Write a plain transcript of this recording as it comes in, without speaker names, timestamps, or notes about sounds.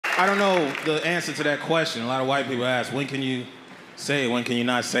I don't know the answer to that question. A lot of white people ask, when can you say it, when can you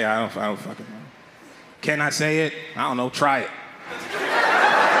not say it? I don't fucking know. Can I say it? I don't know, try it.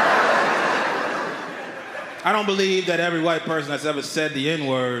 I don't believe that every white person that's ever said the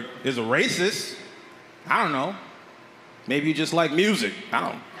N-word is a racist. I don't know. Maybe you just like music. I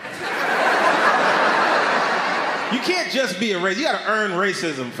don't know. You can't just be a racist. You gotta earn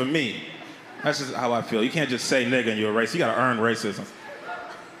racism for me. That's just how I feel. You can't just say nigga and you're a racist. You gotta earn racism.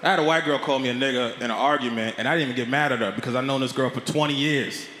 I had a white girl call me a nigga in an argument, and I didn't even get mad at her because I've known this girl for 20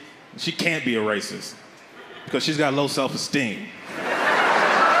 years. She can't be a racist because she's got low self-esteem.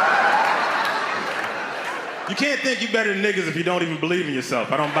 You can't think you're better than niggas if you don't even believe in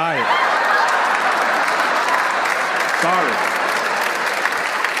yourself. I don't buy it. Sorry.